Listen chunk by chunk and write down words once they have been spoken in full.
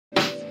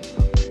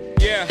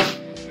Yeah.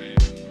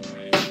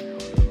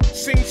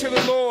 Sing to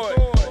the Lord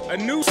a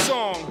new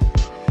song,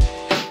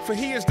 for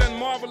he has done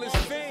marvelous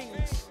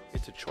things.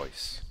 It's a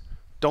choice.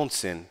 Don't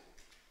sin,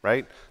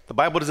 right? The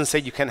Bible doesn't say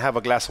you can't have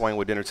a glass of wine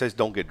with dinner. It says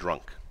don't get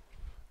drunk.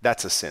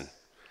 That's a sin.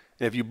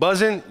 And if you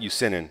buzzing, you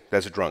sinning.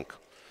 That's drunk.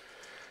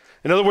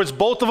 In other words,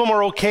 both of them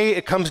are okay.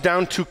 It comes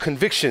down to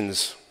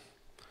convictions.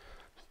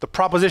 The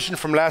proposition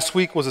from last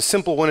week was a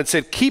simple one. It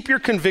said, keep your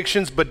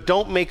convictions, but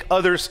don't make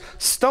others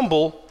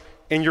stumble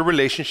in your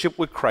relationship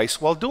with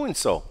Christ while doing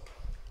so,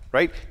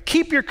 right?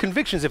 Keep your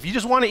convictions. If you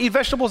just want to eat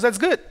vegetables, that's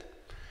good.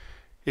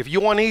 If you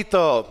want to eat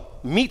the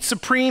meat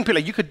supreme,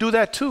 you could do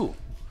that too.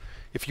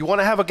 If you want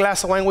to have a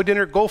glass of wine with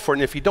dinner, go for it.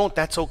 And if you don't,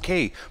 that's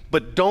okay.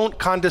 But don't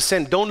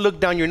condescend. Don't look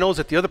down your nose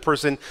at the other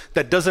person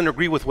that doesn't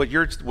agree with what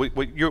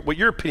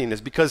your opinion is,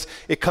 because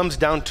it comes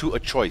down to a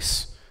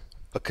choice,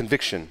 a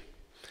conviction.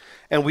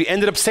 And we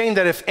ended up saying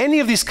that if any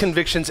of these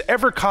convictions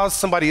ever cause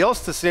somebody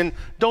else to sin,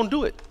 don't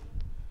do it.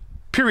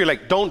 Period.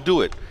 Like, don't do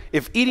it.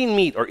 If eating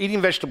meat or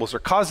eating vegetables or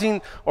causing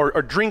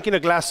or drinking a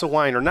glass of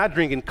wine or not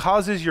drinking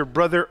causes your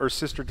brother or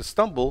sister to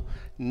stumble,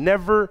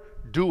 never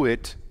do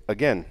it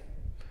again.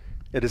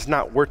 It is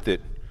not worth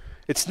it.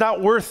 It's not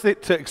worth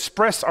it to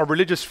express our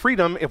religious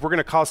freedom if we're going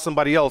to cause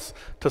somebody else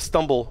to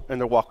stumble in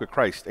their walk with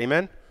Christ.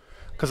 Amen?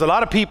 Because a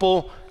lot of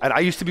people, and I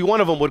used to be one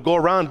of them, would go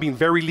around being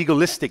very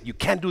legalistic. You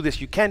can't do this,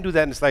 you can't do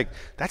that. And it's like,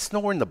 that's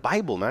nowhere in the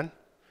Bible, man.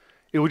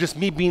 It was just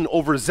me being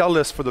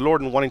overzealous for the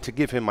Lord and wanting to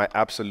give him my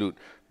absolute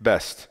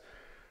best.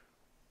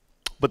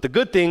 But the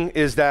good thing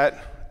is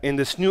that in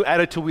this new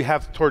attitude we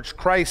have towards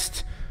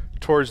Christ,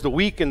 towards the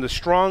weak and the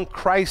strong,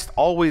 Christ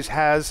always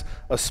has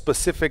a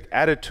specific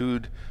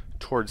attitude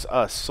towards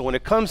us. So when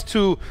it comes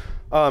to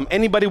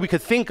anybody we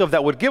could think of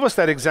that would give us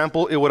that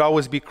example, it would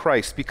always be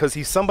Christ, because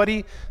he's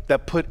somebody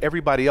that put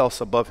everybody else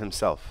above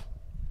himself.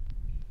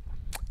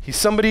 He's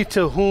somebody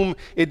to whom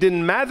it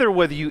didn't matter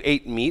whether you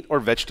ate meat or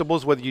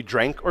vegetables, whether you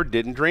drank or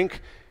didn't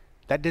drink.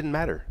 That didn't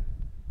matter.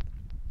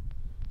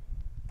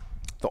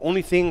 The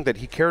only thing that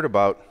he cared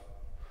about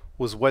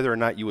was whether or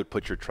not you would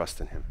put your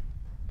trust in him.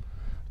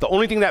 The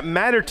only thing that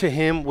mattered to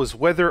him was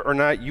whether or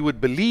not you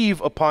would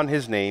believe upon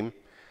his name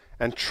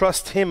and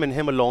trust him and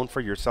him alone for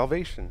your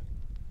salvation.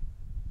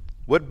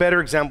 What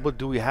better example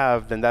do we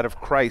have than that of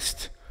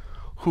Christ,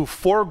 who,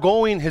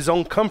 foregoing his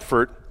own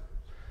comfort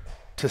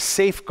to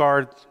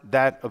safeguard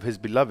that of his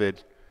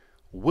beloved,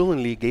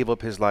 willingly gave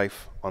up his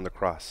life on the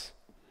cross?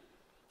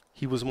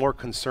 He was more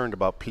concerned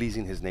about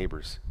pleasing his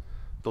neighbors,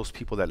 those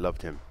people that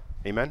loved him.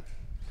 Amen?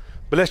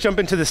 But let's jump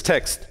into this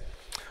text.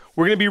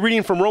 We're going to be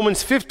reading from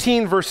Romans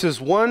 15, verses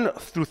 1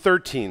 through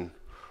 13.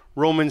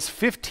 Romans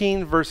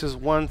 15, verses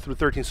 1 through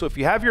 13. So if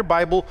you have your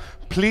Bible,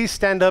 please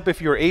stand up if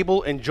you're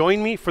able and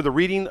join me for the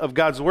reading of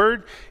God's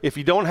word. If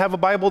you don't have a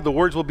Bible, the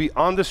words will be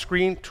on the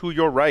screen to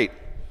your right.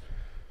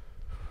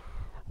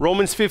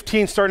 Romans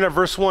 15, starting at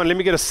verse 1. Let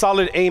me get a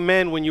solid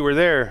amen when you were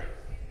there.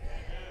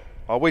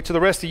 I'll wait till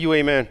the rest of you,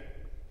 amen.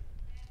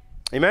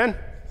 Amen?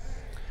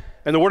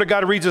 And the word of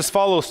God reads as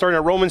follows, starting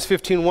at Romans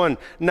 15:1.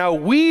 Now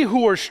we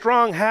who are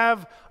strong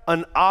have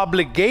an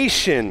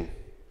obligation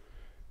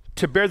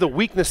to bear the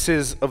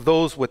weaknesses of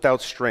those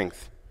without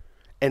strength,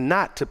 and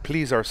not to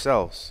please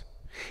ourselves.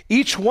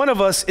 Each one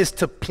of us is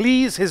to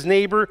please his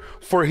neighbor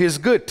for his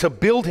good, to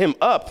build him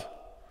up.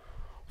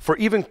 For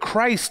even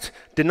Christ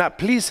did not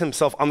please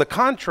himself. On the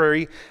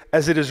contrary,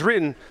 as it is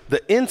written,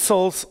 the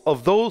insults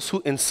of those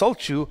who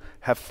insult you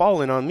have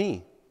fallen on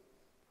me.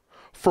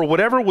 For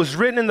whatever was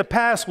written in the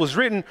past was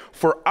written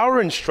for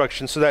our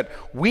instruction, so that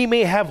we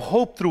may have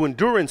hope through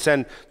endurance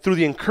and through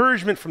the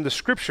encouragement from the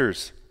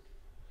scriptures.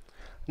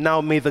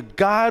 Now may the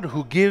God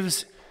who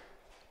gives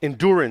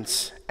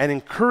endurance and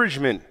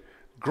encouragement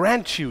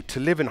grant you to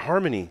live in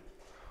harmony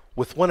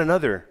with one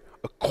another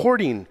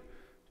according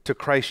to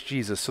Christ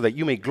Jesus, so that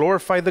you may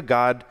glorify the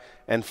God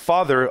and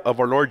Father of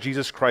our Lord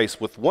Jesus Christ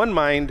with one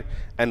mind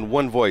and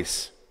one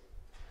voice.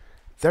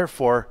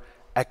 Therefore,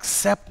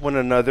 accept one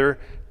another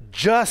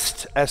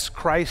just as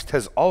Christ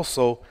has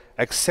also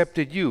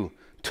accepted you,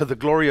 to the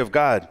glory of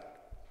God.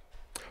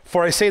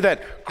 For I say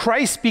that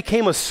Christ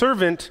became a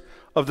servant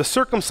of the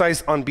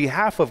circumcised on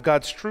behalf of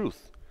God's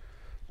truth,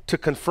 to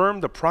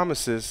confirm the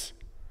promises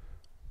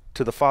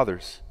to the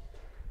fathers,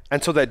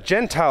 and so that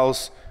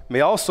Gentiles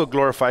may also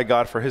glorify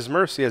God for his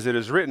mercy, as it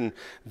is written,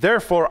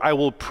 therefore I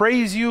will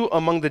praise you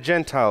among the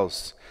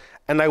Gentiles,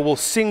 and I will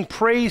sing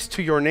praise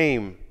to your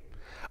name.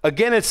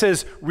 Again it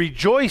says,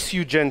 rejoice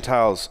you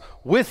Gentiles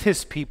with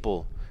his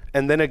people.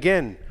 And then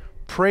again,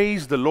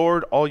 praise the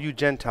Lord all you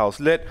Gentiles.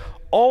 Let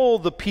all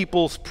the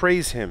peoples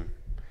praise him.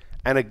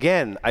 And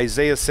again,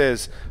 Isaiah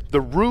says,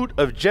 the root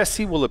of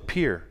Jesse will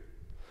appear.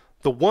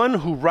 The one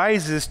who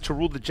rises to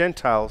rule the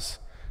Gentiles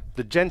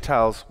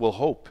will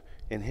hope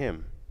in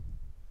him.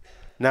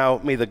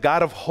 Now may the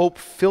God of hope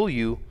fill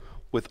you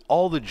with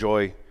all the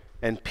joy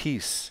and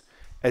peace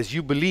as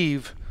you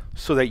believe,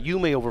 so that you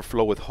may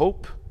overflow with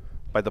hope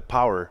by the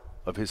power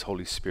of his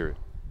Holy Spirit.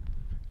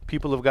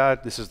 People of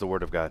God, this is the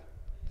word of God.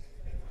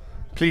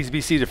 Please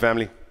be seated,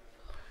 family.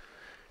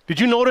 Did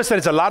you notice that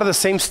it's a lot of the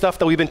same stuff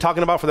that we've been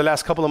talking about for the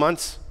last couple of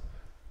months?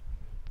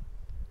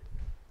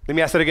 Let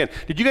me ask that again.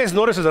 Did you guys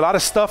notice there's a lot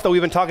of stuff that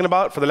we've been talking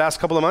about for the last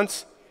couple of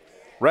months?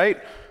 Right?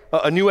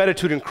 A new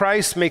attitude in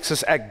Christ makes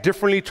us act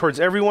differently towards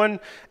everyone.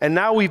 And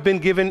now we've been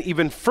given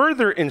even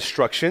further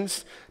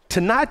instructions to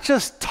not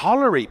just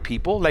tolerate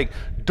people, like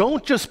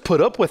don't just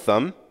put up with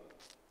them.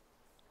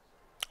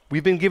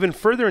 We've been given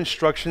further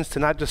instructions to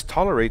not just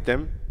tolerate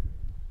them,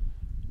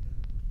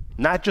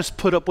 not just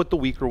put up with the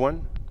weaker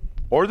one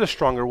or the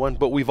stronger one,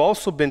 but we've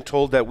also been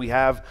told that we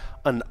have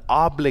an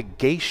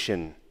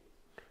obligation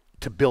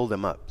to build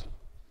them up.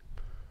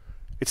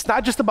 It's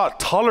not just about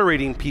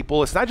tolerating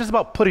people. It's not just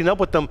about putting up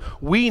with them.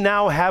 We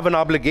now have an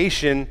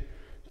obligation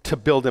to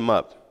build them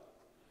up.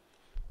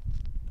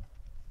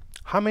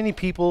 How many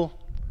people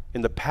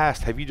in the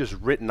past have you just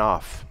written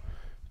off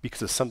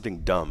because of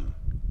something dumb?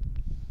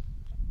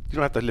 You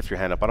don't have to lift your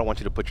hand up. I don't want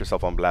you to put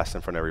yourself on blast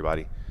in front of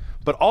everybody.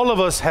 But all of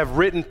us have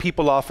written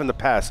people off in the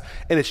past,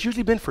 and it's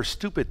usually been for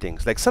stupid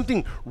things, like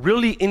something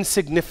really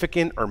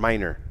insignificant or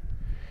minor.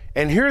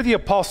 And here the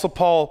Apostle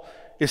Paul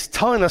is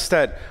telling us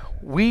that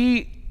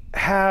we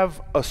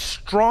have a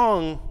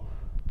strong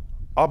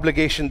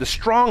obligation. The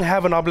strong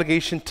have an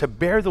obligation to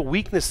bear the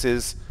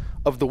weaknesses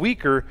of the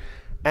weaker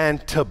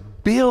and to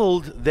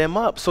build them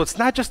up. So it's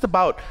not just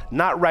about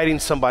not writing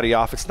somebody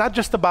off. It's not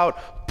just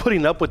about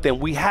putting up with them.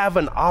 We have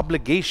an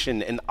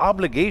obligation. An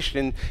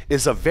obligation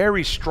is a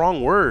very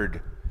strong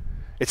word.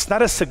 It's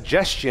not a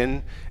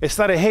suggestion. It's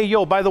not a, hey,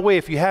 yo, by the way,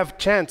 if you have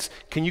chance,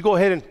 can you go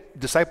ahead and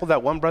disciple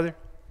that one brother?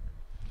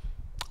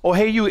 Oh,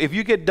 hey, you, if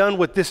you get done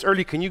with this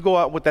early, can you go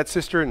out with that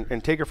sister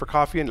and take her for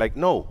coffee? And like,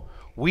 no,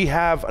 we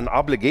have an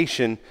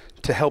obligation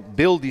to help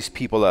build these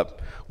people up.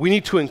 We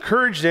need to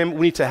encourage them.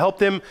 We need to help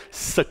them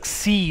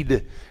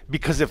succeed,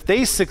 because if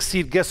they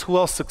succeed, guess who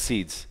else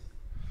succeeds?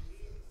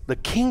 The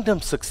kingdom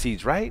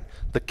succeeds, right?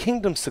 The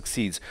kingdom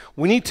succeeds.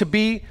 We need to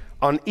be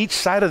on each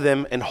side of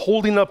them and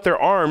holding up their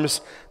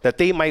arms that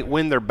they might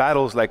win their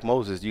battles like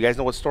Moses. Do you guys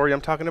know what story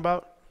I'm talking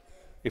about?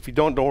 If you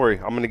don't worry.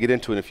 I'm going to get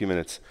into it in a few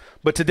minutes.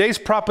 But today's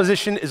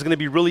proposition is going to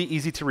be really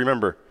easy to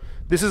remember.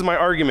 This is my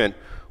argument.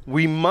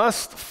 We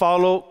must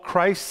follow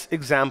Christ's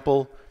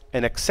example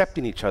in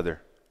accepting each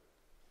other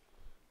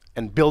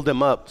and build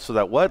them up so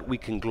that what? We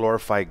can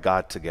glorify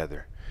God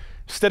together.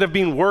 Instead of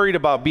being worried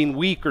about being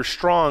weak or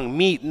strong,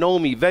 meat, no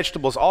meat,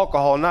 vegetables,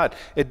 alcohol, not,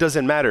 it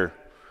doesn't matter.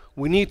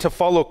 We need to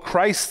follow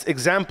Christ's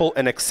example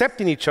and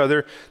accepting each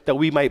other that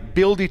we might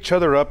build each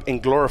other up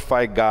and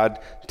glorify God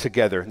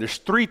together. There's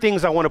three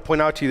things I want to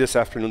point out to you this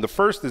afternoon. The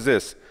first is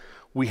this: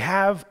 we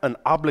have an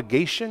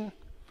obligation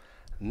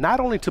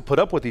not only to put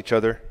up with each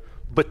other,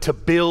 but to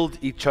build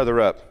each other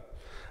up.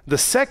 The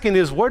second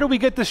is, where do we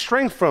get the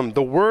strength from?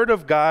 The Word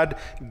of God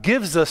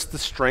gives us the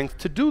strength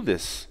to do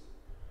this.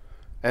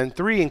 And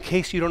three, in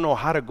case you don't know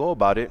how to go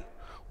about it,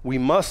 we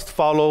must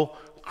follow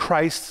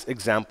Christ's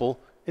example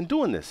in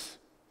doing this.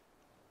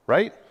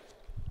 Right?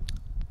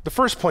 The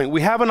first point, we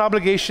have an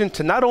obligation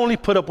to not only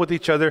put up with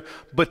each other,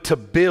 but to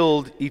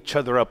build each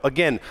other up.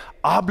 Again,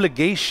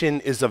 obligation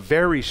is a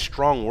very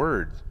strong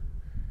word,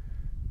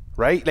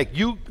 right? Like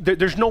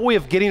there's no way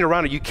of getting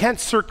around it. You can't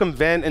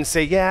circumvent and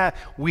say, yeah,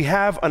 we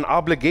have an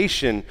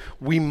obligation.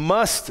 We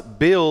must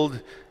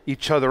build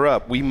each other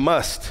up. We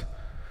must.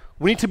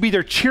 We need to be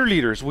their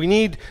cheerleaders. We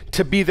need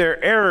to be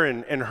their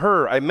Aaron and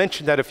Hur. I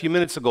mentioned that a few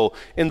minutes ago.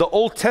 In the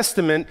Old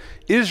Testament,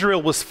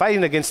 Israel was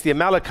fighting against the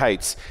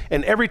Amalekites.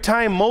 And every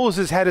time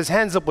Moses had his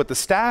hands up with the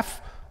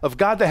staff of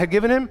God that had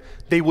given him,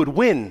 they would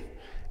win.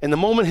 And the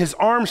moment his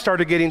arms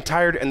started getting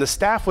tired and the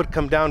staff would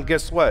come down,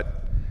 guess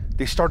what?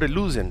 They started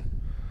losing.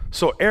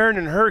 So Aaron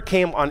and Hur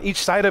came on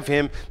each side of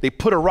him. They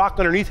put a rock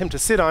underneath him to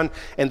sit on,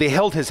 and they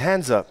held his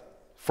hands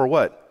up. For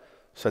what?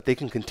 So that they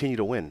can continue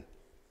to win.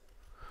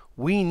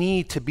 We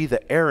need to be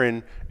the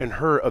Aaron and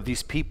Hur of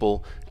these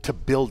people to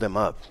build them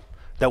up.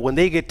 That when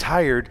they get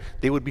tired,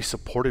 they would be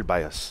supported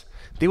by us.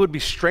 They would be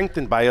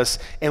strengthened by us,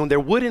 and there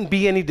wouldn't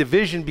be any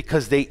division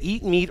because they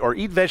eat meat or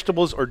eat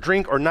vegetables or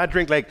drink or not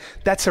drink. Like,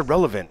 that's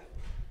irrelevant.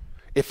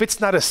 If it's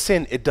not a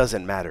sin, it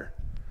doesn't matter.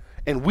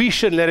 And we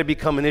shouldn't let it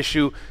become an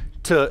issue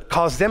to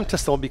cause them to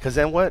stumble, because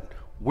then what?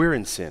 We're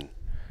in sin.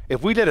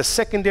 If we let a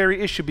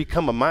secondary issue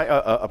become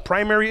a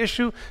primary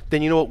issue,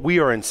 then you know what? We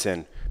are in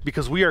sin,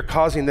 because we are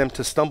causing them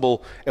to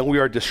stumble and we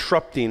are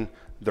disrupting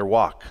their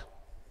walk.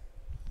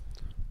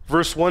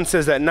 Verse 1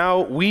 says that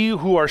now we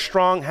who are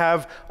strong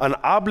have an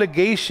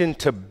obligation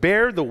to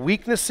bear the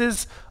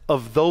weaknesses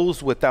of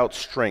those without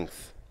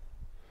strength,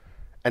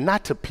 and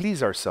not to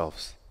please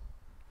ourselves.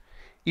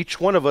 Each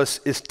one of us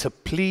is to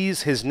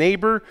please his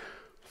neighbor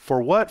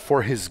for what?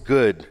 For his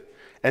good,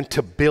 and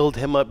to build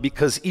him up,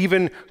 because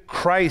even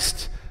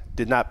Christ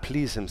did not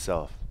please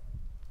himself.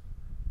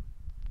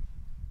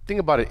 Think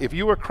about it. If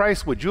you were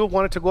Christ, would you have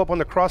wanted to go up on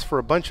the cross for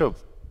a bunch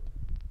of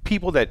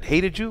people that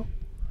hated you?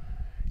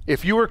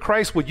 If you were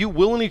Christ, would you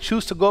willingly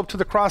choose to go up to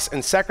the cross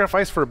and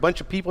sacrifice for a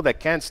bunch of people that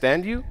can't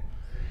stand you?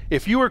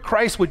 If you were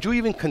Christ, would you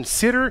even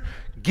consider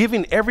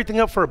giving everything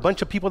up for a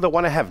bunch of people that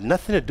want to have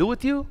nothing to do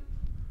with you?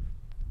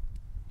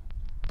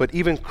 But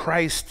even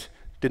Christ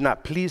did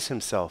not please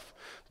himself.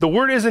 The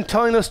word isn't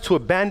telling us to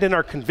abandon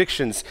our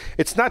convictions.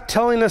 It's not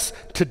telling us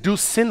to do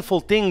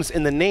sinful things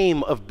in the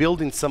name of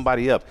building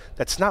somebody up.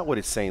 That's not what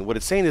it's saying. What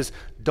it's saying is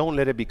don't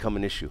let it become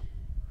an issue.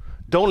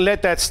 Don't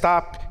let that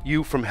stop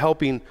you from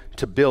helping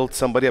to build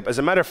somebody up. As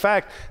a matter of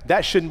fact,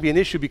 that shouldn't be an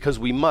issue because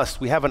we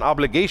have an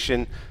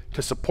obligation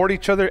to support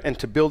each other and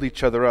to build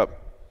each other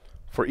up.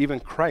 For even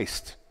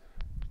Christ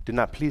did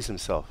not please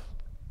himself,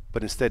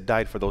 but instead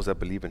died for those that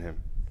believe in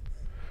him.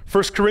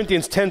 1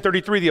 Corinthians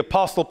 10:33, the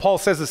Apostle Paul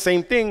says the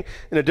same thing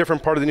in a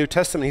different part of the New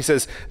Testament. He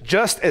says,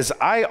 just as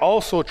I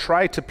also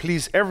try to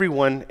please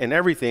everyone in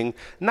everything,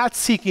 not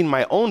seeking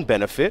my own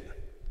benefit,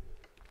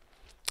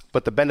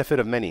 but the benefit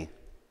of many,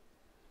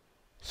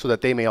 so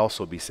that they may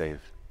also be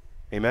saved.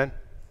 Amen?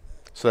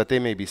 So that they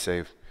may be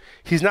saved.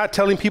 He's not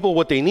telling people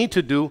what they need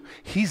to do.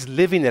 He's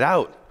living it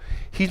out.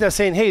 He's not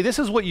saying, hey, this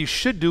is what you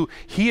should do.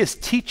 He is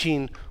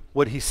teaching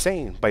what he's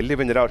saying by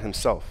living it out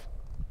himself.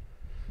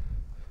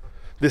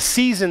 The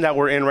season that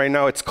we're in right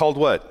now, it's called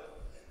what?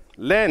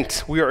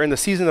 Lent. We are in the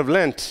season of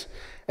Lent.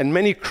 And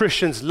many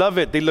Christians love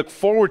it. They look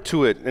forward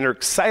to it and are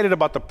excited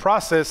about the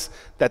process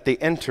that they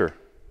enter.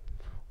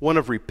 One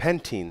of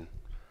repenting,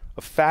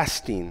 of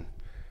fasting,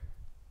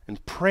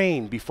 and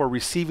praying before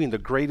receiving the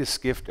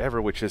greatest gift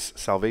ever, which is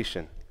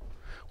salvation.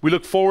 We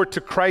look forward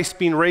to Christ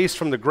being raised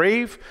from the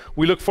grave.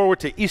 We look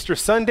forward to Easter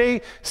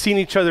Sunday, seeing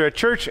each other at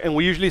church, and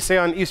we usually say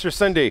on Easter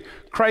Sunday,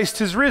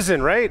 Christ is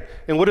risen, right?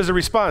 And what is the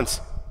response?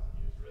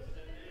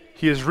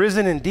 He is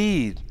risen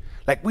indeed.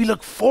 Like we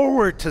look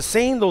forward to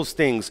saying those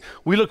things.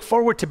 We look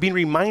forward to being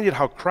reminded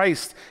how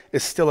Christ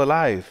is still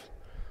alive.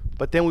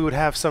 But then we would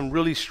have some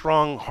really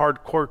strong,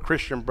 hardcore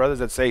Christian brothers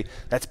that say,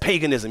 that's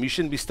paganism. You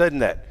shouldn't be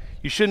studying that.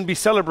 You shouldn't be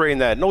celebrating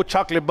that. No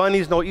chocolate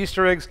bunnies, no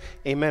Easter eggs.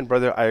 Amen,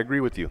 brother. I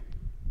agree with you.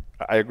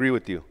 I agree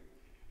with you.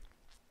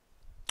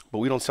 But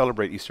we don't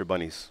celebrate Easter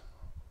bunnies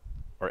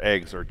or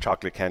eggs or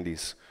chocolate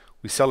candies.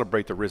 We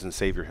celebrate the risen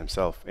Savior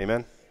himself.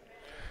 Amen?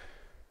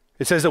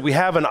 It says that we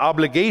have an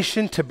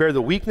obligation to bear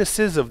the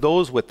weaknesses of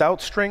those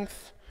without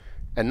strength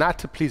and not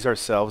to please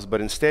ourselves,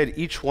 but instead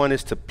each one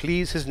is to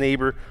please his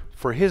neighbor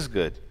for his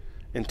good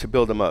and to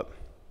build him up.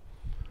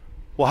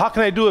 Well, how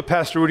can I do it,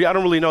 Pastor Rudy? I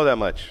don't really know that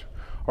much.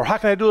 Or how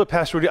can I do it,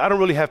 Pastor Rudy? I don't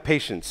really have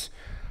patience.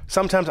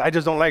 Sometimes I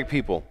just don't like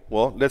people.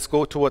 Well, let's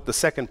go to what the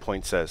second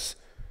point says.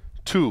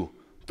 2,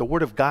 the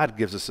Word of God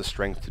gives us the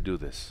strength to do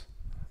this.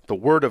 The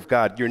Word of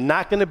God. You're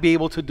not going to be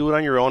able to do it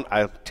on your own.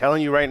 I'm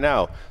telling you right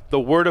now, the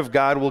Word of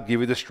God will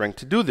give you the strength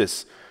to do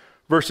this.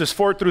 Verses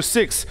 4 through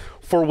 6,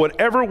 for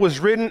whatever was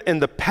written in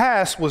the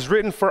past was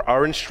written for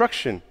our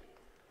instruction,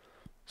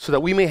 so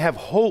that we may have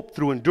hope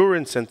through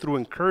endurance and through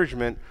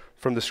encouragement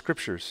from the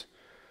Scriptures.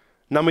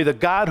 Now may the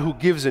God who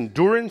gives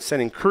endurance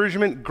and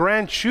encouragement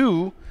grant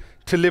you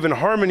to live in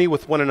harmony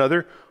with one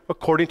another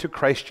according to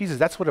Christ Jesus.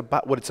 That's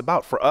what it's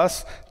about, for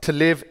us to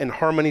live in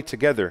harmony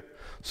together.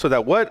 So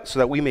that what? So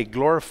that we may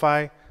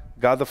glorify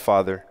God the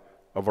Father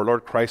of our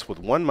Lord Christ with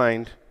one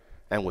mind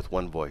and with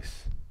one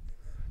voice.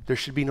 There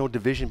should be no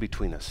division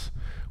between us.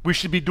 We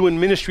should be doing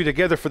ministry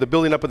together for the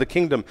building up of the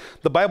kingdom.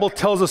 The Bible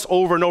tells us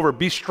over and over,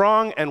 be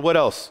strong and what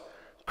else?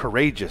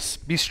 Courageous.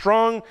 Be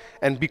strong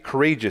and be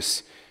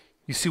courageous.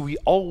 You see, we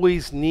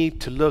always need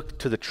to look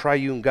to the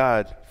triune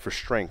God for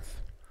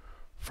strength,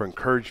 for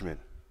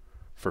encouragement,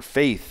 for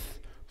faith,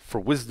 for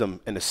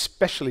wisdom, and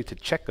especially to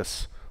check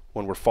us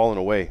when we're falling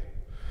away.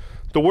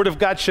 The Word of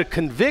God should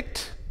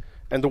convict,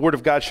 and the Word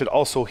of God should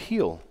also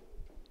heal.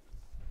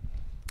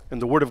 And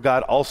the Word of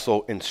God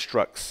also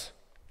instructs.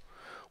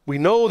 We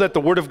know that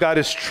the Word of God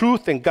is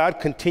truth, and God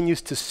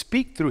continues to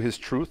speak through His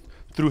truth,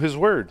 through His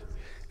Word.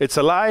 It's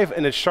alive,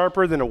 and it's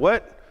sharper than a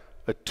what?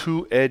 A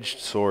two-edged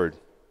sword.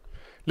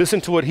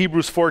 Listen to what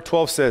Hebrews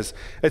 4:12 says.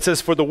 It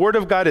says, for the Word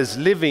of God is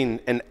living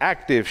and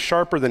active,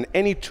 sharper than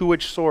any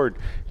two-edged sword,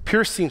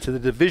 piercing to the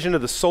division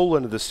of the soul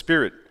and of the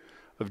spirit,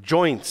 of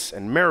joints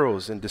and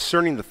marrows, and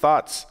discerning the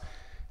thoughts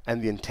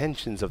and the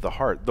intentions of the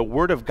heart. The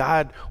Word of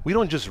God, we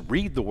don't just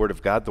read the Word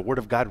of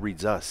God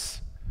reads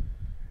us.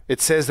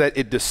 It says that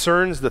it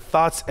discerns the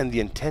thoughts and the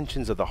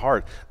intentions of the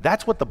heart.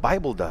 That's what the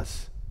Bible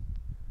does.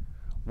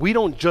 We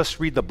don't just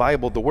read the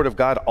Bible, the Word of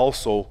God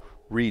also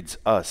reads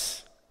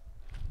us.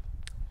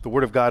 The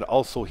Word of God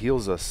also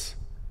heals us,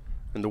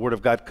 and the Word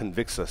of God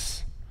convicts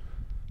us.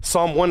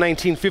 Psalm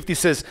 119:50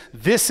 says,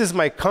 this is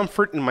my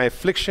comfort in my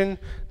affliction,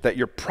 that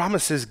your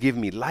promises give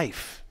me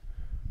life.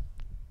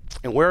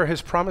 And where are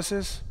His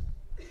promises?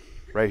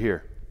 Right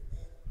here.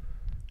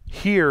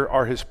 Here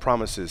are His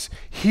promises.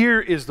 Here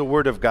is the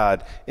Word of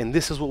God, and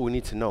this is what we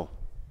need to know.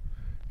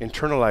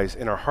 Internalize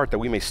in our heart that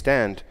we may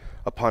stand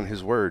upon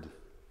His Word.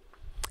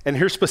 And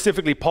here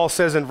specifically, Paul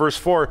says in verse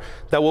 4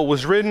 that what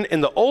was written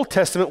in the Old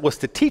Testament was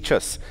to teach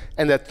us,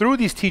 and that through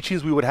these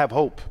teachings we would have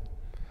hope.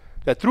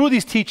 That through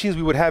these teachings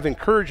we would have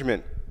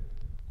encouragement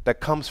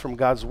that comes from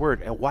God's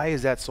Word. And why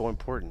is that so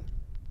important?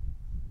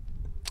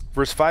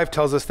 Verse 5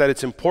 tells us that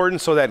it's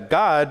important so that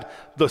God,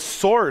 the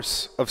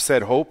source of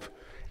said hope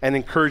and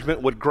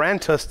encouragement, would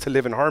grant us to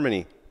live in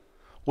harmony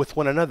with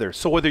one another.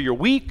 So whether you're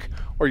weak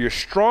or you're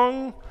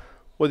strong,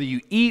 whether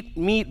you eat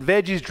meat,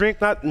 veggies, drink,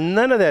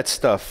 none of that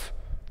stuff.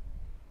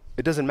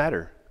 It doesn't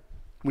matter.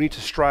 We need to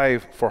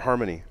strive for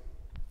harmony.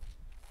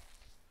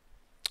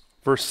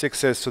 Verse 6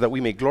 says, so that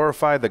we may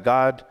glorify the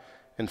God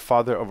and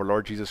Father of our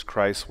Lord Jesus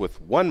Christ with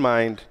one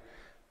mind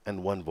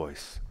and one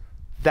voice.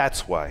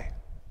 That's why.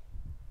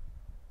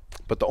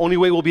 But the only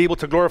way we'll be able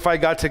to glorify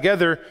God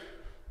together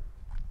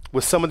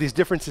with some of these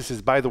differences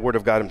is by the Word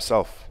of God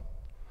Himself.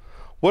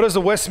 What does the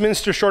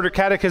Westminster Shorter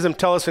Catechism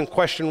tell us in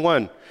question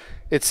 1?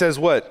 It says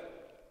what?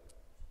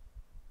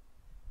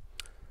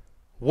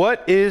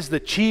 What is the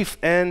chief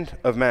end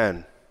of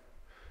man?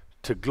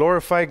 To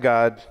glorify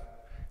God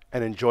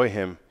and enjoy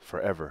Him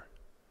forever.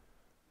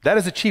 That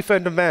is the chief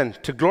end of man,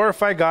 to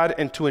glorify God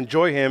and to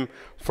enjoy Him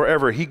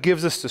forever. He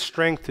gives us the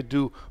strength to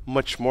do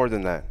much more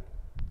than that.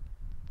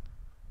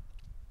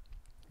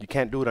 You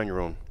can't do it on your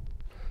own.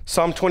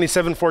 Psalm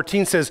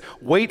 27:14 says,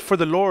 wait for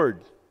the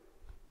Lord,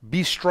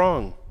 be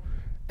strong,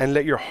 and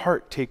let your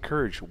heart take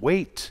courage.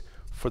 Wait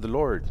for the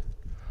Lord.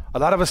 A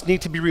lot of us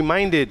need to be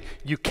reminded,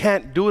 you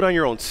can't do it on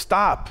your own.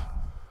 Stop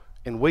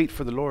and wait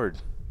for the Lord.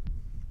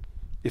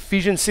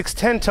 Ephesians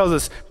 6:10 tells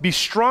us, be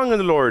strong in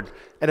the Lord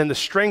and in the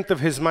strength of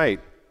His might.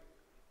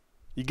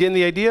 You getting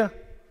the idea?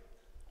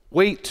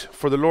 Wait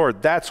for the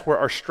Lord. That's where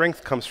our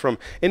strength comes from.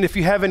 And if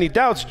you have any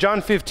doubts,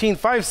 John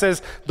 15:5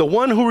 says, the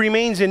one who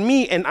remains in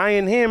me and I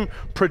in him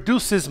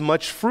produces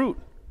much fruit.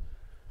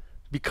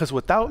 Because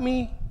without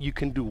me, you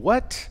can do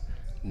what?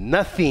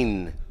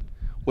 Nothing.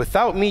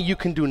 Without me, you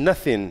can do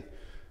nothing.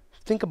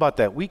 Think about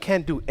that. We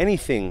can't do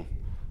anything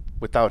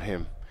without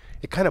Him.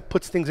 It kind of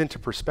puts things into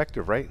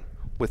perspective, right?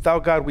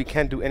 Without God, we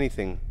can't do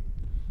anything.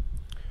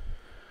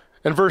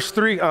 And verse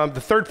 3,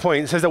 the third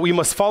point, says that we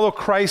must follow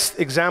Christ's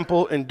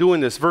example in doing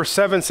this. Verse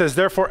 7 says,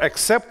 therefore,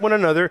 accept one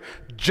another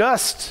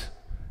just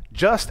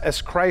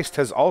as Christ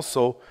has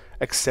also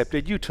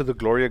accepted you to the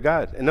glory of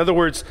God. In other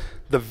words,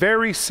 the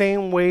very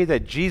same way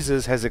that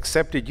Jesus has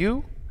accepted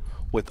you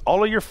with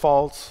all of your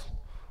faults,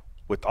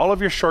 with all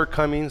of your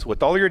shortcomings,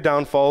 with all of your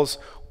downfalls,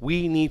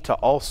 we need to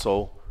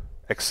also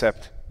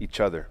accept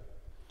each other.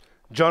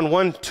 John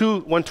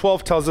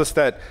 1:12 tells us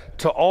that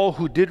to all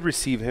who did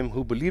receive Him,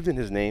 who believed in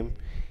His name,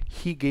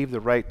 He gave the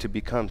right to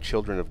become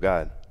children of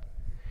God.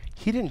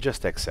 He didn't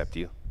just accept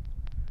you.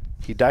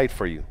 He died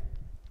for you.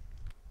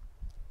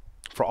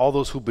 For all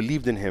those who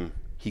believed in Him,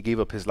 He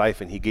gave up His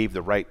life and He gave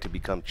the right to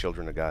become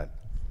children of God.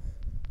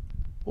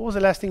 What was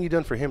the last thing you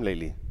done for Him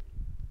lately?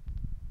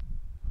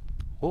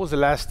 What was the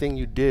last thing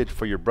you did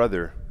for your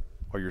brother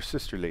or your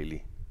sister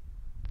lately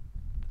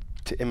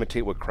to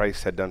imitate what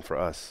Christ had done for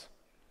us?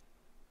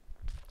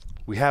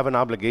 We have an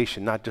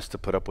obligation not just to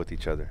put up with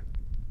each other,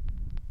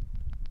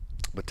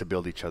 but to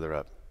build each other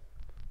up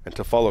and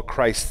to follow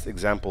Christ's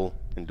example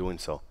in doing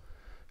so.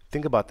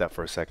 Think about that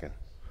for a second.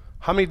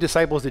 How many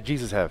disciples did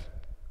Jesus have?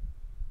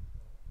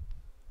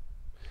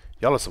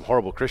 Y'all are some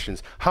horrible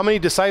Christians. How many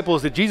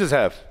disciples did Jesus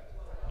have?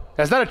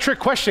 That's not a trick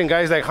question,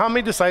 guys. Like, how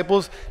many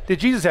disciples did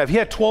Jesus have? He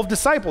had 12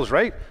 disciples,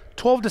 right?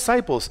 12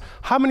 disciples.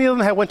 How many of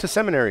them had went to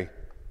seminary?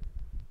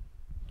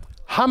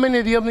 How many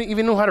of them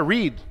even knew how to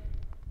read?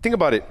 Think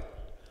about it.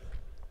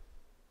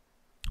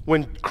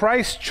 When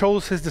Christ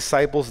chose His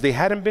disciples, they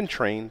hadn't been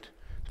trained,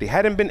 they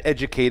hadn't been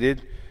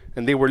educated,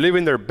 and they were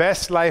living their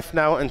best life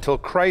now until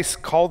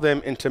Christ called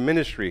them into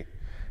ministry,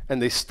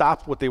 and they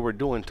stopped what they were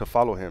doing to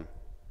follow Him.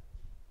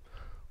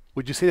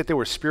 Would you say that they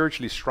were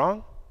spiritually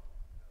strong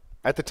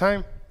at the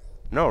time?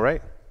 No,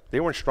 right? They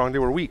weren't strong, they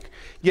were weak.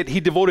 Yet He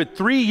devoted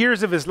 3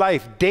 years of His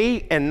life,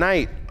 day and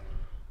night,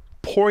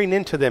 pouring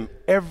into them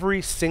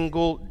every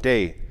single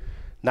day.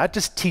 Not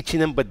just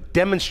teaching them, but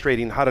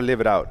demonstrating how to live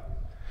it out.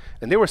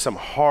 And they were some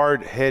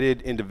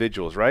hard-headed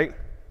individuals, right?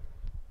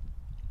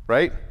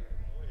 Right?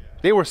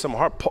 They were some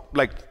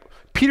like,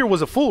 Peter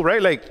was a fool,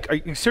 right? Like, are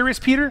you serious,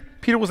 Peter?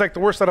 Peter was like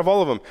the worst out of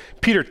all of them.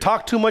 Peter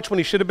talked too much when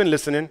he should have been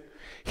listening.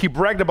 He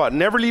bragged about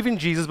never leaving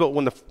Jesus, but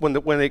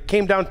when it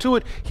came down to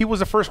it, he was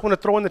the first one to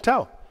throw in the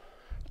towel.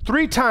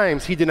 3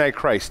 times he denied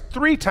Christ.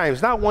 3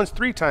 times, not once,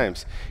 3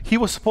 times. He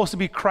was supposed to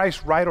be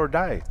Christ's ride or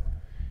die.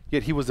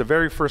 Yet he was the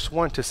very first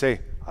one to say,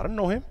 I don't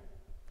know Him.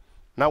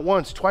 Not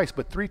once, twice,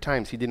 but 3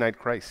 times he denied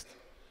Christ.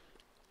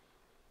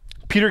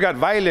 Peter got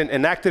violent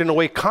and acted in a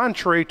way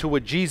contrary to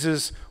what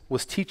Jesus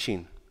was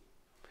teaching.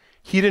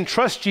 He didn't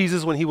trust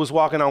Jesus when He was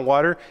walking on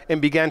water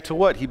and began to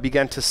what? He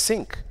began to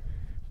sink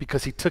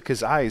because he took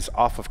his eyes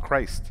off of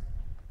Christ.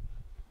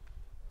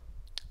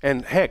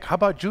 And heck, how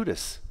about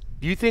Judas?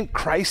 Do you think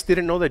Christ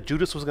didn't know that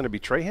Judas was going to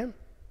betray Him?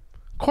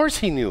 Of course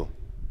He knew.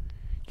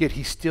 Yet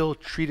He still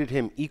treated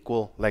him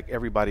equal like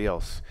everybody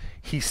else.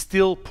 He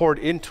still poured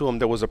into him.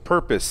 There was a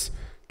purpose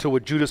to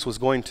what Judas was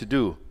going to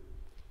do.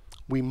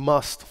 We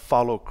must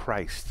follow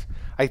Christ.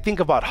 I think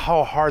about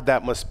how hard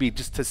that must be,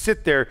 just to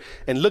sit there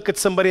and look at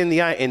somebody in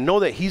the eye and know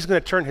that he's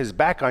going to turn his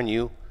back on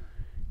you,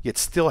 yet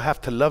still have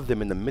to love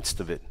them in the midst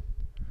of it.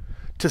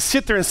 To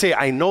sit there and say,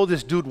 I know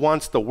this dude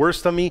wants the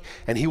worst of me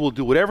and he will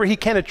do whatever he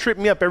can to trip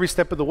me up every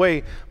step of the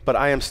way, but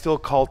I am still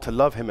called to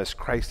love him as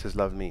Christ has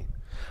loved me.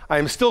 I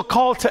am still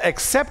called to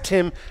accept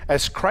him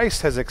as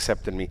Christ has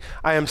accepted me.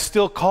 I am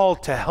still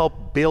called to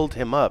help build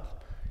him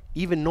up,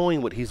 even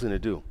knowing what he's going to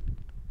do.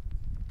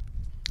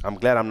 I'm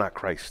glad I'm not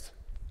Christ.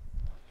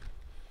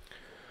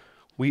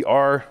 We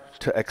are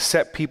to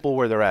accept people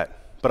where they're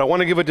at. But I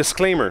want to give a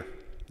disclaimer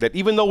that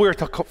even though we are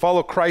to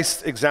follow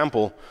Christ's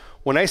example,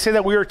 when I say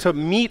that we are to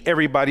meet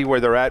everybody where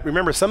they're at,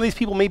 remember, some of these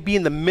people may be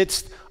in the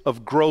midst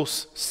of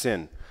gross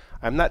sin.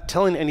 I'm not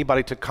telling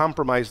anybody to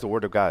compromise the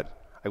Word of God.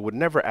 I would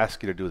never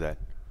ask you to do that.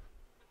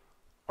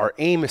 Our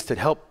aim is to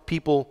help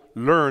people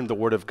learn the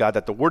Word of God,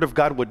 that the Word of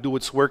God would do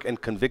its work and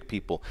convict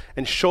people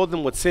and show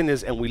them what sin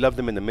is, and we love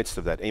them in the midst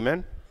of that.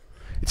 Amen?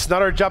 It's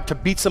not our job to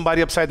beat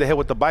somebody upside the head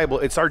with the Bible.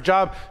 It's our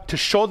job to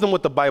show them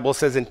what the Bible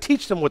says and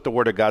teach them what the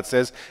Word of God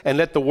says and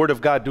let the Word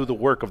of God do the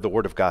work of the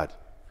Word of God.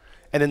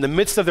 And in the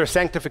midst of their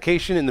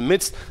sanctification, in the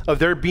midst of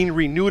their being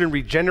renewed and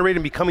regenerated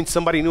and becoming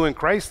somebody new in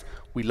Christ,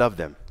 we love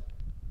them.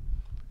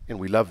 And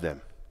we love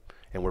them.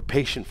 And we're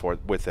patient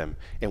with them.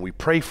 And we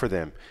pray for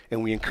them.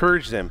 And we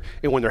encourage them.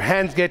 And when their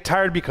hands get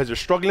tired because they're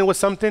struggling with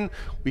something,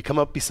 we come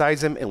up beside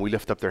them and we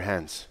lift up their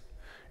hands.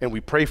 And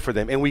we pray for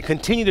them. And we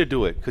continue to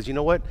do it. Because you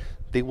know what?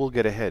 They will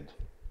get ahead.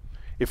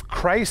 If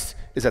Christ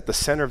is at the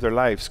center of their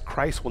lives,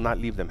 Christ will not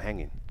leave them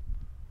hanging.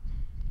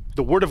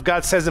 The Word of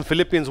God says in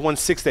Philippians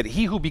 1:6 that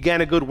he who began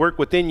a good work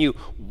within you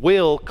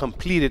will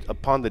complete it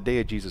upon the day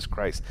of Jesus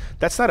Christ.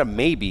 That's not a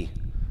maybe.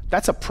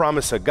 That's a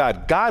promise of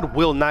God. God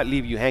will not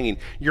leave you hanging.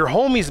 Your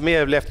homies may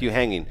have left you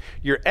hanging.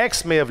 Your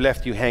ex may have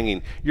left you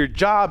hanging. Your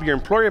job, your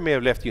employer may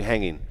have left you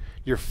hanging.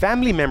 Your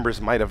family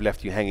members might have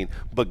left you hanging.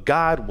 But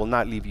God will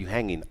not leave you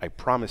hanging. I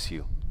promise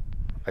you.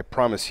 I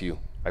promise you.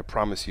 I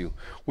promise you.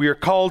 We are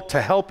called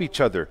to help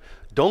each other.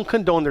 Don't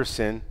condone their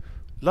sin.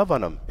 Love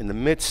on them in the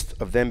midst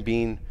of them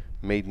being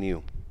made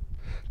new.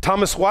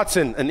 Thomas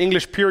Watson, an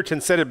English Puritan,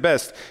 said it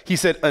best. He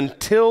said,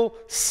 until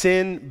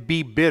sin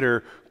be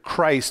bitter,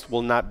 Christ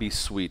will not be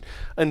sweet.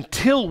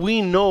 Until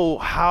we know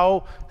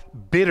how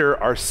bitter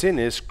our sin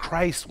is,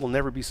 Christ will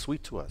never be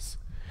sweet to us.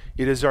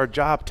 It is our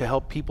job to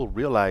help people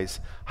realize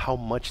how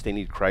much they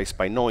need Christ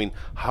by knowing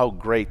how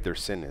great their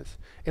sin is.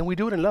 And we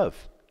do it in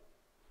love.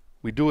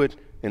 We do it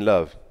in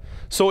love.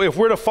 So if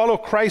we're to follow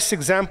Christ's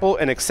example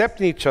and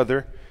accepting each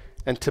other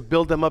and to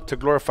build them up to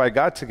glorify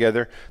God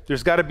together,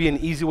 there's got to be an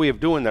easy way of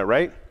doing that,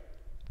 right?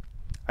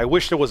 I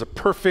wish there was a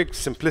perfect,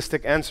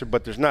 simplistic answer,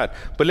 but there's not.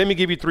 But let me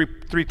give you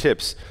three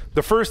tips.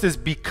 The first is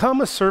become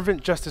a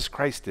servant just as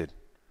Christ did.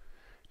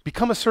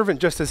 Become a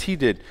servant just as he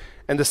did.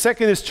 And the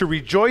second is to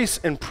rejoice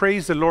and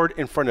praise the Lord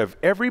in front of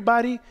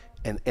everybody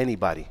and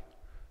anybody.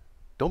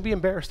 Don't be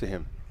embarrassed of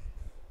him,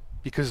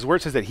 because his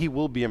word says that he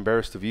will be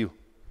embarrassed of you.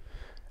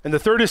 And the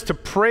third is to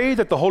pray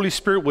that the Holy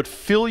Spirit would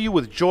fill you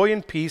with joy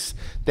and peace,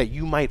 that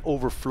you might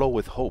overflow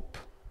with hope.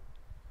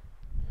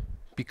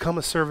 Become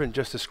a servant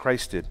just as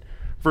Christ did.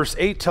 Verse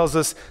 8 tells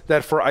us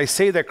that, for I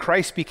say that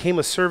Christ became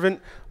a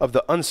servant of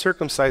the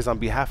uncircumcised on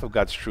behalf of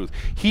God's truth.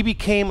 He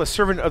became a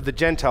servant of the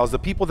Gentiles, the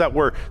people that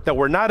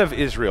were not of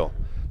Israel,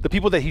 the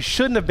people that he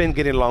shouldn't have been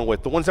getting along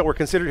with, the ones that were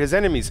considered his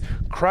enemies.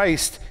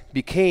 Christ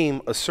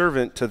became a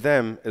servant to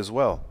them as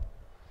well.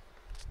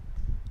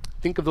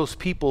 Think of those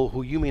people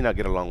who you may not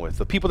get along with,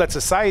 the people that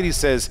society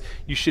says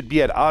you should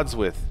be at odds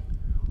with.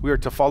 We are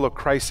to follow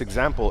Christ's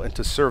example and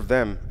to serve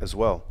them as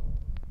well.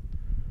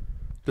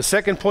 The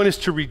second point is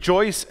to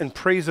rejoice and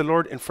praise the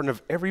Lord in front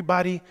of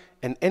everybody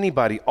and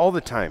anybody all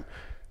the time.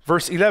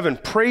 Verse 11,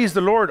 praise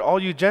the Lord, all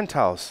you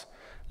Gentiles.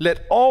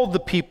 Let all the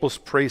peoples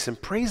praise him.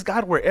 Praise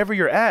God wherever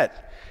you're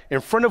at,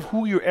 in front of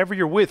whoever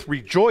you're with.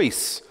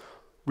 Rejoice.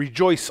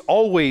 Rejoice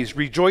always.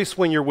 Rejoice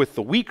when you're with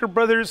the weaker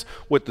brothers,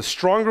 with the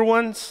stronger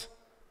ones.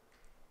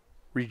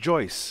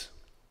 Rejoice.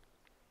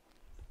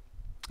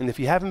 And if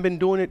you haven't been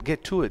doing it,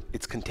 get to it.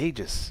 It's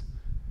contagious.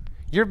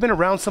 You ever been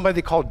around somebody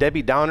they call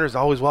Debbie Downers,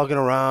 always walking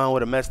around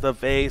with a messed up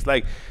face?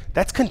 Like,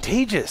 that's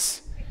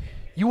contagious.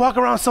 You walk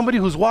around somebody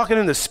who's walking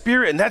in the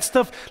Spirit, and that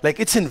stuff, like,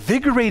 it's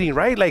invigorating,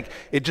 right? Like,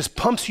 it just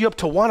pumps you up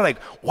to want to,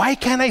 like, why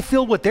can't I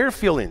feel what they're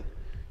feeling?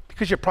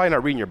 Because you're probably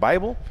not reading your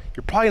Bible.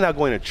 You're probably not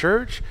going to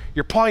church.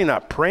 You're probably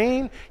not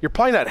praying. You're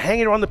probably not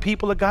hanging around the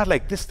people of God.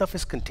 Like, this stuff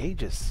is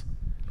contagious.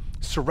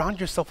 Surround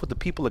yourself with the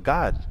people of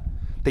God,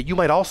 that you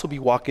might also be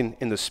walking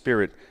in the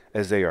Spirit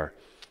as they are.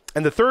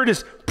 And the third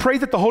is pray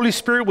that the Holy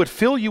Spirit would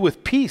fill you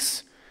with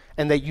peace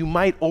and that you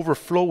might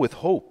overflow with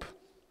hope.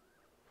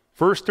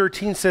 Verse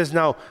 13 says,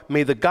 now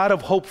may the God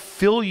of hope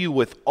fill you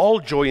with all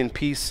joy and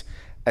peace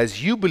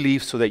as you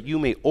believe, so that you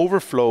may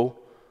overflow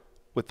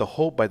with the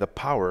hope by the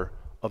power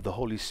of the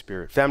Holy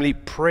Spirit. Family,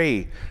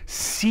 pray,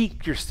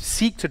 seek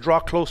to draw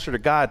closer to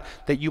God,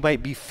 that you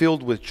might be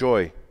filled with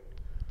joy.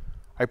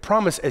 I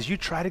promise, as you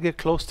try to get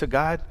close to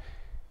God,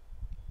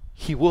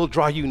 he will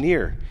draw you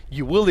near.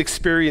 You will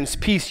experience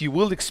peace. You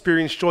will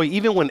experience joy.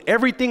 Even when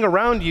everything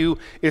around you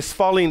is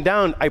falling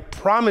down, I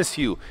promise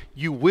you,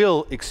 you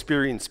will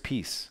experience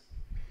peace.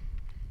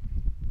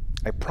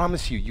 I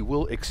promise you, you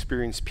will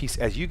experience peace.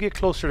 As you get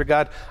closer to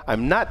God,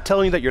 I'm not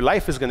telling you that your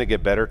life is going to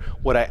get better.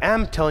 What I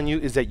am telling you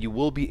is that you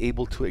will be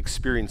able to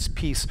experience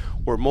peace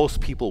where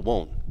most people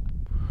won't.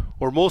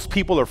 where most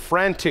people are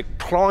frantic,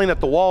 clawing at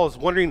the walls,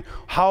 wondering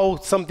how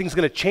something's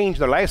going to change,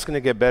 their life's going to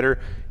get better,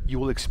 you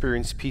will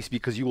experience peace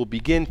because you will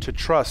begin to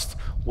trust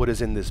what is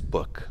in this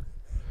book.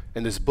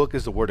 And this book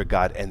is the Word of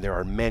God, and there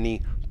are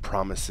many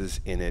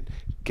promises in it.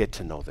 Get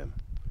to know them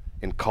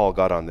and call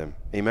God on them.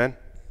 Amen?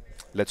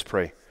 Let's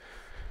pray.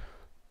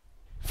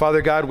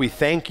 Father God, we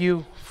thank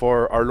you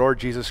for our Lord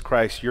Jesus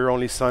Christ, your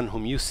only Son,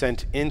 whom you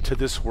sent into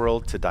this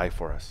world to die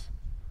for us.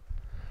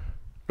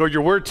 Lord,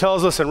 your word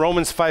tells us in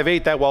Romans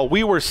 5:8 that while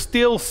we were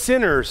still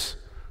sinners,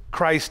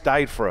 Christ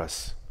died for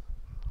us.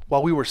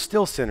 While we were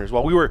still sinners,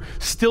 while we were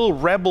still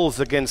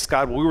rebels against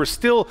God, while we were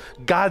still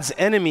God's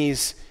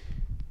enemies,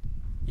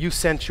 you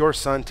sent your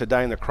Son to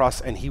die on the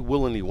cross, and he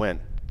willingly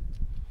went.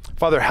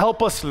 Father,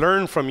 help us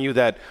learn from you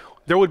that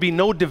there would be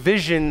no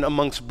division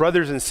amongst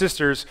brothers and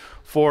sisters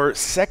for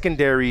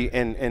secondary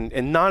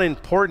and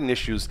non-important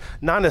issues,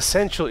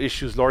 non-essential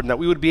issues, Lord, and that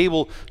we would be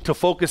able to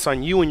focus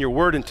on you and your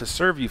word and to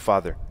serve you,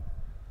 Father,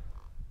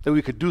 that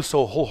we could do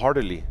so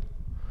wholeheartedly.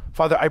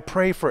 Father, I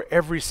pray for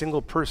every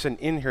single person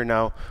in here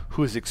now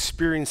who is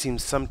experiencing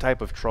some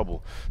type of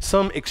trouble,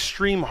 some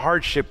extreme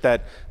hardship,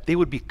 that they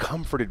would be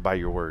comforted by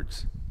your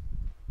words,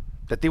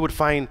 that they would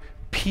find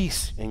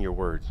peace in your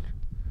word,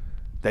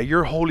 that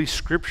your holy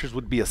scriptures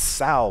would be a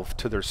salve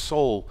to their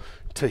soul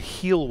to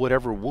heal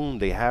whatever wound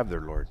they have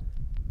there, Lord.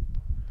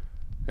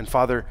 And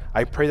Father,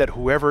 I pray that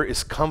whoever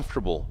is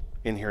comfortable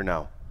in here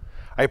now,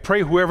 I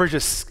pray whoever's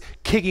just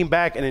kicking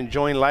back and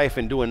enjoying life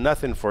and doing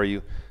nothing for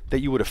you, that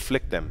you would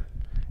afflict them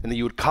and that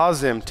you would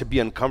cause them to be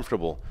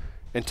uncomfortable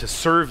and to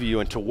serve you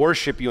and to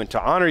worship you and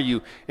to honor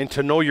you and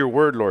to know your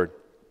word, Lord.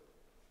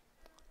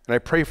 And I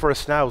pray for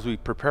us now as we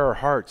prepare our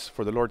hearts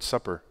for the Lord's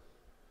Supper,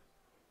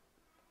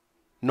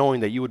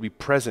 knowing that you would be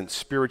present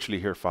spiritually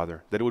here,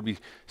 Father, that it would be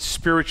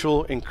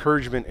spiritual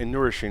encouragement and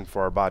nourishing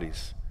for our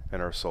bodies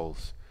and our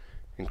souls.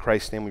 In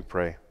Christ's name we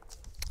pray.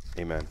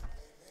 Amen.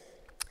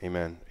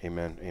 Amen,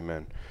 amen,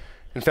 amen.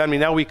 And family,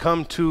 now we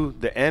come to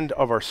the end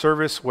of our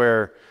service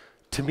where,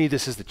 to me,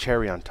 this is the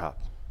cherry on top.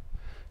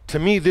 To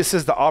me, this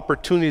is the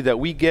opportunity that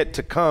we get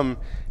to come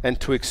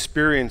and to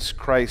experience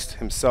Christ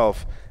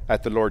himself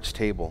at the Lord's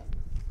table.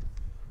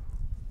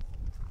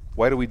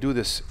 Why do we do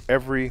this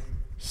every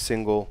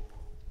single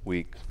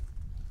week?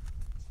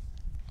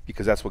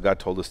 Because that's what God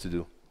told us to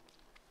do.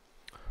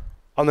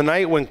 On the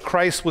night when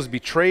Christ was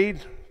betrayed,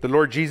 the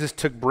Lord Jesus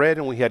took bread,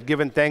 and when he had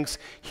given thanks,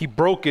 he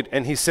broke it,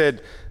 and he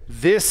said,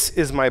 "This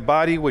is my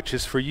body, which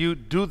is for you.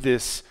 Do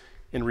this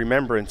in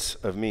remembrance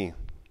of me."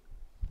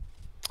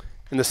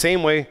 In the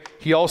same way,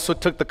 he also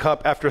took the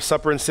cup after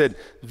supper and said,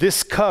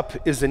 "This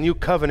cup is the new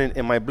covenant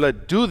in my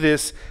blood. Do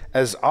this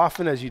as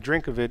often as you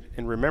drink of it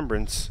in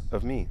remembrance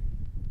of me.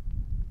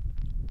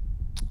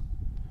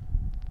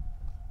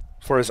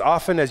 For as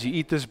often as you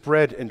eat this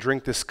bread and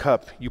drink this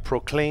cup, you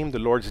proclaim the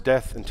Lord's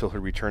death until he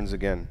returns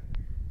again."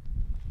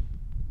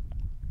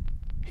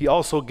 He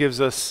also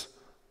gives us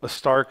a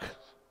stark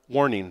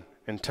warning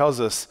and tells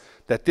us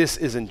that this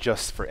isn't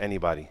just for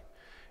anybody.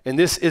 And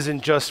this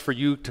isn't just for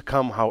you to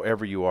come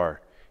however you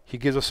are. He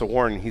gives us a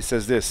warning. He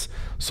says this,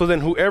 "So then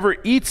whoever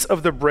eats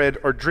of the bread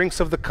or drinks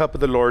of the cup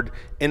of the Lord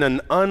in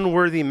an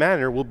unworthy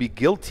manner will be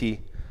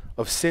guilty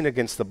of sin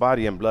against the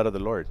body and blood of the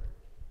Lord.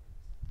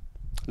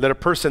 Let a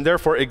person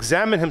therefore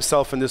examine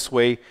himself in this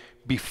way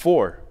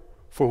before,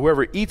 for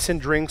whoever eats and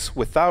drinks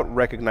without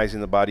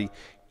recognizing the body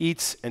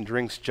eats and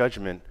drinks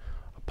judgment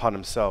upon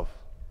himself."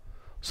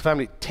 So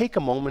family, take a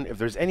moment. If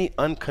there's any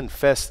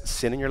unconfessed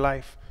sin in your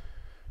life,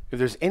 if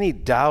there's any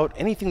doubt,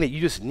 anything that you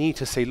just need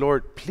to say,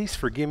 "Lord, please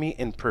forgive me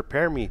and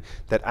prepare me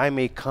that I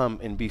may come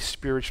and be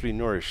spiritually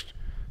nourished,"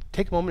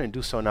 take a moment and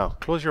do so now.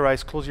 Close your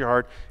eyes, close your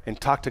heart, and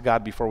talk to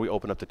God before we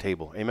open up the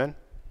table. Amen?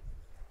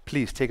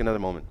 Please take another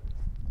moment.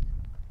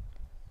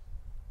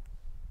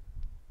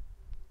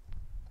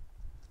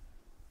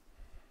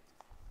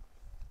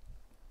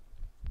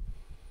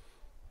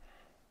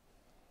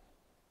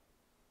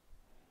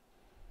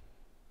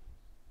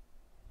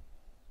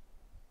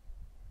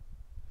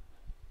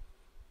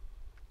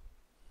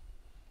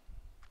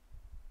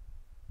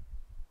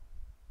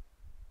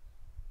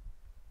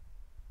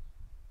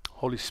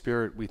 Holy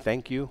Spirit, we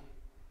thank you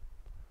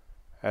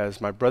as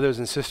my brothers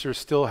and sisters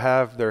still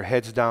have their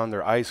heads down,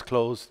 their eyes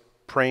closed,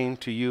 praying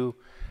to you,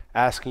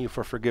 asking you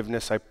for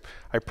forgiveness.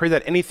 I pray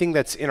that anything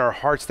that's in our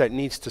hearts that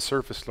needs to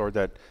surface, Lord,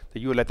 that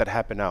you would let that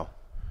happen now,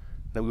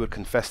 that we would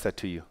confess that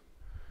to you,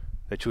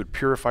 that you would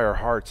purify our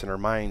hearts and our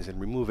minds and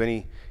remove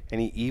any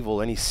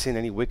evil, any sin,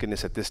 any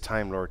wickedness at this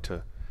time, Lord,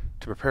 to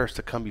prepare us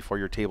to come before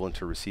your table and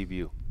to receive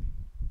you.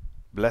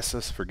 Bless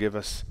us, forgive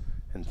us,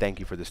 and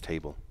thank you for this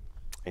table.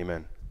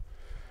 Amen.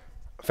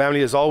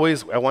 Family, as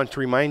always, I want to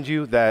remind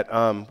you that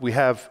we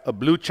have a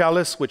blue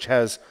chalice which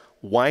has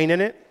wine in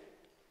it.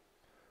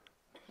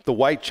 The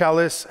white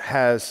chalice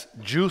has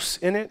juice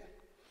in it.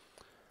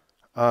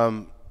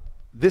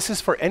 This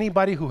is for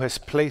anybody who has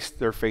placed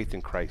their faith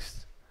in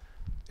Christ.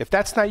 If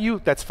that's not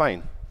you, that's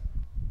fine.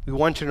 We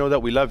want you to know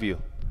that we love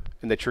you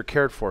and that you're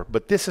cared for.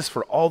 But this is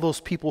for all those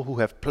people who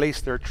have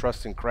placed their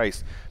trust in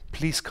Christ,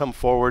 please come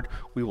forward.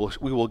 We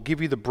will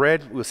give you the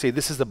bread. We'll say,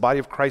 this is the body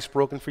of Christ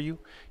broken for you.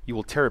 You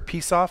will tear a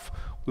piece off.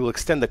 We will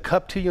extend the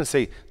cup to you and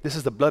say, this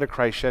is the blood of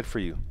Christ shed for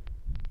you.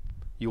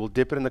 You will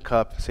dip it in the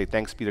cup, say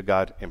thanks be to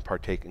God, and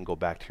partake and go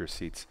back to your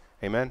seats.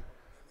 Amen?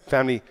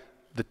 Family,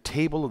 the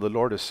table of the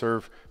Lord is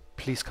served.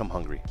 Please come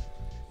hungry.